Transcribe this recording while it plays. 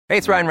Hey,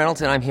 it's Ryan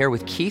Reynolds, and I'm here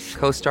with Keith,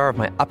 co-star of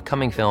my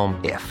upcoming film,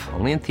 If,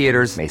 only in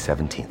theaters May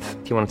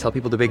 17th. Do you want to tell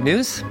people the big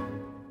news?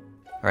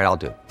 All right, I'll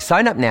do it.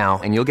 Sign up now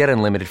and you'll get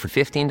unlimited for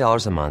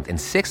 $15 a month and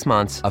 6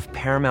 months of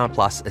Paramount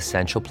Plus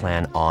Essential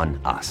Plan on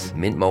us.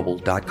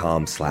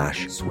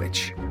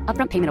 MintMobile.com/switch.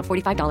 Upfront payment of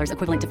 $45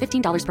 equivalent to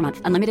 $15 per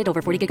month. Unlimited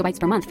over 40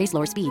 gigabytes per month. Face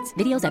lower speeds.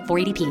 Videos at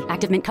 480p.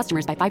 Active Mint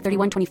customers by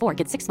 531.24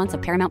 get 6 months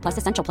of Paramount Plus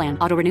Essential Plan.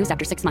 Auto renews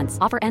after 6 months.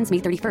 Offer ends May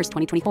 31st,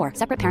 2024.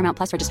 Separate Paramount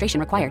Plus registration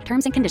required.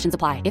 Terms and conditions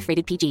apply if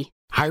rated PG.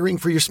 Hiring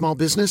for your small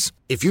business?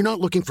 If you're not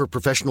looking for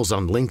professionals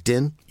on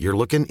LinkedIn, you're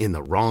looking in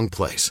the wrong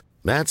place.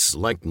 That's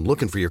like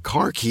looking for your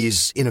car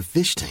keys in a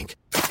fish tank.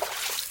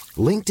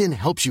 LinkedIn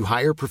helps you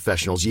hire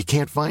professionals you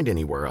can't find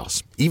anywhere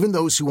else, even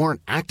those who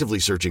aren't actively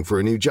searching for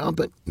a new job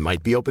but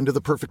might be open to the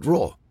perfect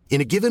role.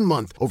 In a given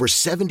month, over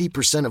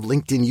 70% of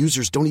LinkedIn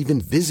users don't even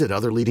visit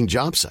other leading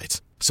job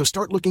sites. So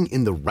start looking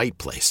in the right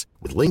place.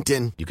 With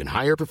LinkedIn, you can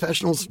hire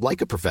professionals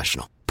like a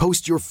professional.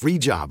 Post your free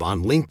job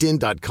on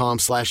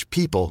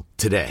linkedin.com/people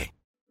today.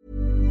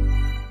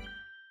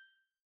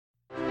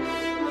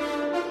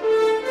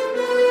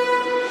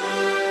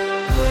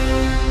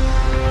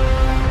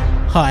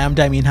 Hi, I'm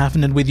Damien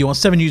Heffernan with your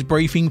 7 News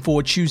briefing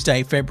for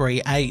Tuesday, February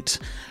 8.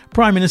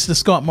 Prime Minister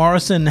Scott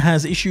Morrison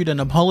has issued an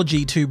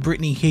apology to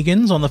Brittany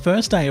Higgins on the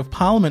first day of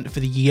Parliament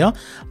for the year,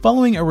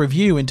 following a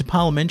review into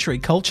parliamentary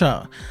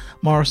culture.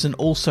 Morrison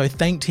also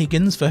thanked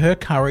Higgins for her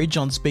courage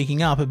on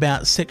speaking up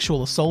about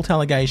sexual assault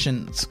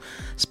allegations.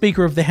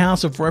 Speaker of the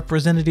House of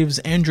Representatives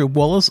Andrew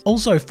Wallace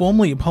also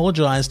formally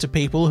apologised to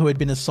people who had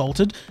been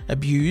assaulted,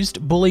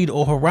 abused, bullied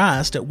or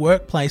harassed at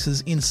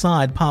workplaces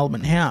inside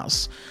Parliament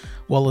House.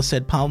 Wallace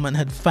said Parliament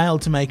had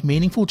failed to make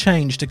meaningful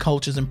change to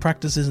cultures and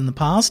practices in the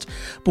past,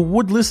 but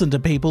would listen to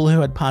people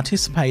who had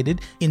participated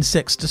in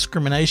Sex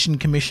Discrimination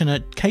Commissioner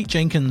Kate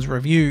Jenkins'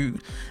 review.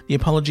 The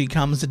apology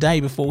comes a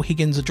day before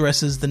Higgins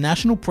addresses the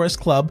National Press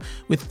Club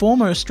with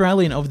former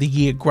Australian of the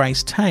Year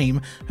Grace Tame,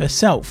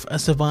 herself a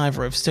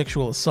survivor of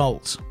sexual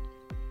assault.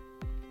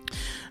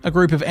 A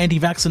group of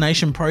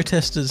anti-vaccination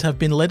protesters have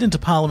been led into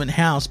Parliament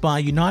House by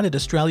United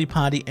Australia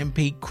Party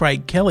MP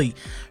Craig Kelly,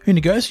 who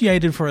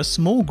negotiated for a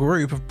small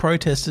group of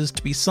protesters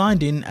to be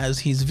signed in as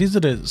his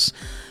visitors.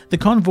 The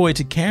convoy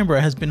to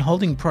Canberra has been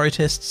holding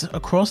protests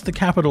across the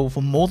capital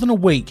for more than a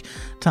week,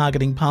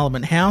 targeting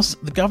Parliament House,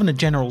 the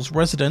Governor-General's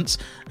residence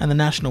and the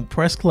National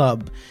Press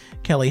Club.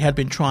 Kelly had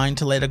been trying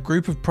to let a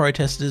group of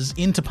protesters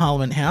into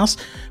Parliament House,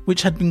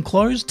 which had been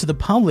closed to the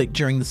public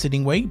during the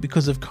sitting week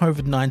because of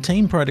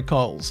COVID-19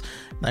 protocols.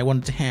 They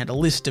wanted to hand a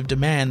list of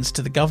demands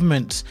to the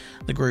government.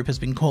 The group has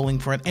been calling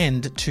for an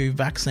end to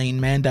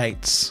vaccine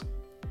mandates.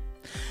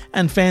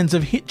 And fans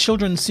of hit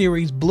children's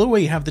series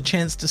Bluey have the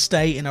chance to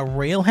stay in a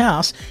real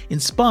house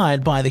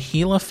inspired by the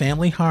Healer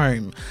family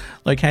home.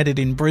 Located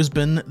in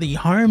Brisbane, the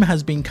home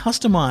has been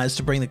customised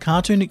to bring the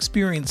cartoon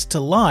experience to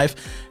life,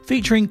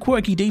 featuring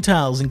quirky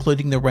details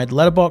including the red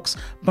letterbox,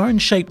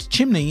 bone-shaped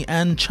chimney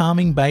and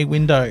charming bay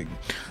window.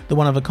 The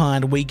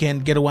one-of-a-kind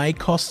weekend getaway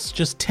costs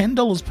just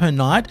 $10 per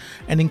night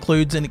and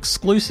includes an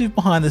exclusive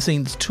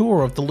behind-the-scenes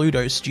tour of the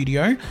Ludo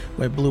studio,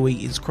 where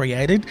Bluey is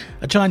created,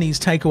 a Chinese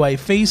takeaway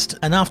feast,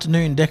 an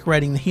afternoon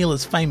decorating the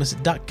Healer's famous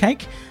duck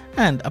cake,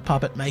 and a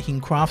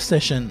puppet-making craft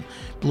session.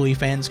 Bluey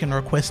fans can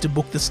request to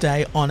book the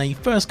stay on a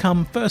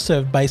first-come,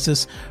 first-served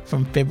basis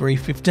from February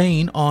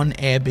 15 on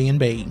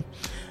Airbnb.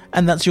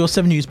 And that's your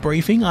 7 News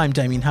briefing. I'm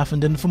Damien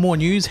Huffenden. For more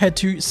news, head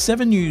to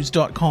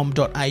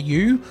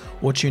 7news.com.au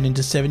or tune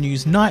into 7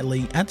 News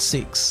nightly at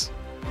 6.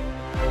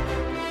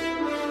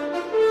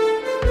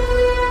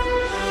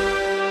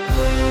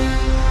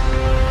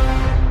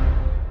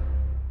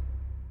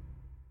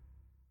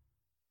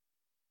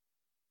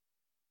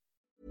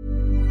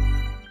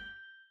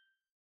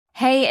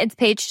 Hey, it's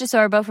Paige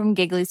DeSorbo from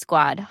Giggly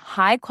Squad.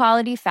 High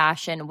quality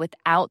fashion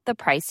without the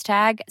price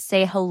tag.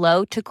 Say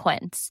hello to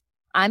Quince.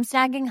 I'm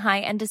snagging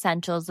high-end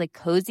essentials like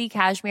cozy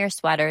cashmere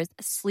sweaters,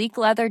 sleek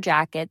leather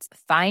jackets,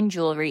 fine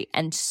jewelry,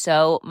 and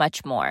so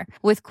much more.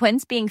 With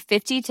Quince being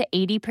 50 to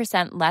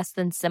 80% less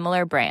than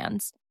similar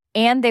brands.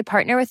 And they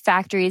partner with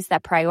factories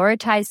that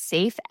prioritize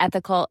safe,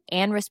 ethical,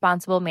 and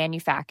responsible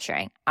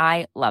manufacturing.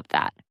 I love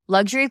that.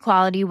 Luxury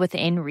quality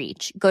within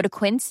reach. Go to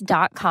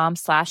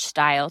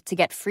quince.com/style to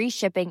get free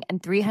shipping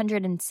and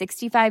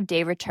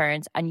 365-day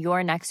returns on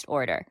your next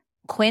order.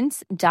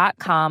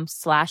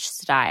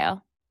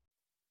 Quince.com/style.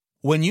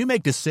 When you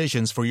make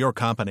decisions for your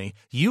company,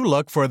 you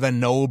look for the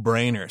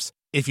no-brainers.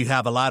 If you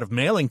have a lot of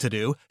mailing to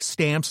do,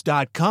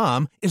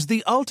 Stamps.com is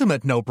the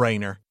ultimate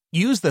no-brainer.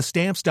 Use the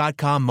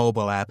Stamps.com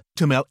mobile app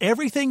to mail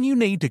everything you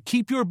need to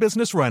keep your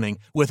business running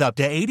with up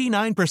to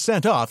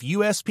 89% off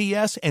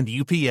USPS and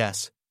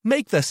UPS.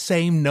 Make the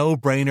same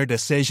no-brainer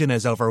decision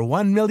as over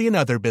 1 million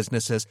other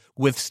businesses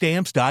with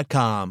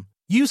Stamps.com.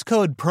 Use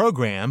code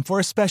PROGRAM for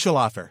a special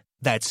offer.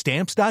 That's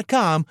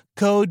Stamps.com,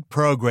 code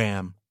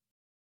PROGRAM.